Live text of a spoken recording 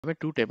We have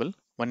two table.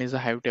 One is a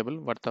Hive table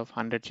worth of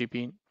 100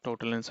 GB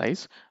total in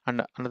size,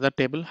 and another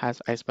table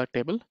has Iceberg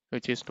table,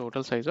 which is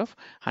total size of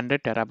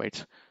 100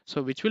 terabytes.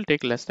 So which will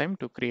take less time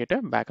to create a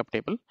backup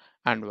table,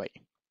 and why?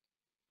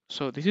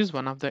 So this is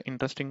one of the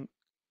interesting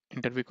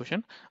interview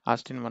question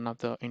asked in one of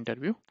the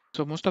interview.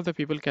 So most of the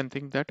people can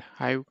think that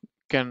Hive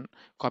can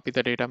copy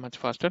the data much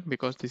faster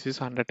because this is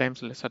 100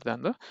 times lesser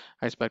than the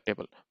Iceberg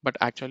table, but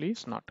actually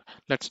it's not.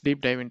 Let's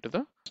deep dive into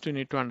the. First you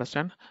need to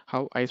understand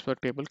how Iceberg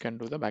table can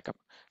do the backup.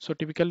 So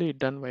typically it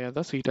done via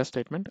the CETA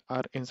statement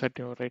or insert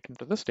right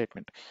into the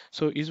statement.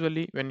 So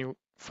usually when you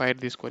fire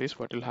these queries,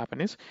 what will happen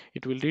is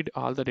it will read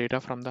all the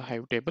data from the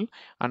Hive table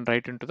and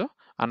write into the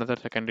another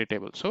secondary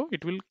table. So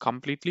it will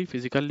completely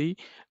physically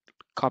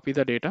copy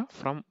the data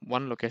from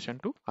one location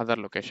to other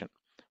location.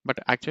 But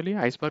actually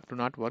Iceberg do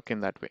not work in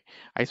that way.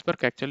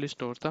 Iceberg actually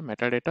stores the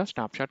metadata,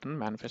 snapshot and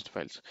manifest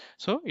files.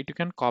 So it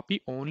can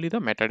copy only the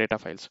metadata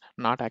files,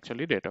 not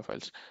actually data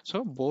files.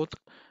 So both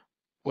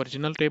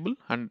original table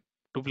and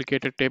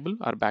duplicated table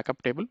or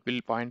backup table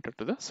will point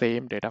to the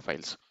same data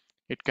files.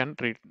 It can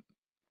read.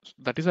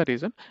 That is the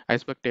reason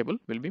Iceberg table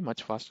will be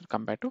much faster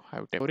compared to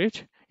Hive table.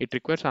 Storage, it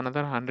requires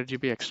another 100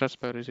 GB extra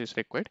storage is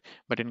required,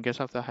 but in case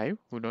of the Hive,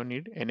 we don't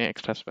need any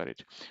extra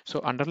storage. So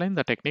underline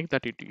the technique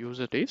that it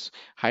uses is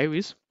Hive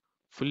is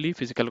fully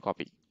physical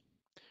copy.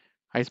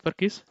 Iceberg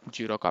is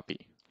zero copy.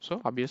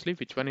 So obviously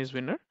which one is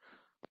winner?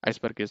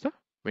 Iceberg is the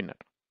winner.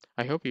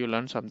 I hope you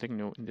learned something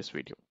new in this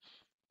video.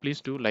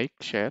 Please do like,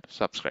 share,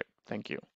 subscribe. Thank you.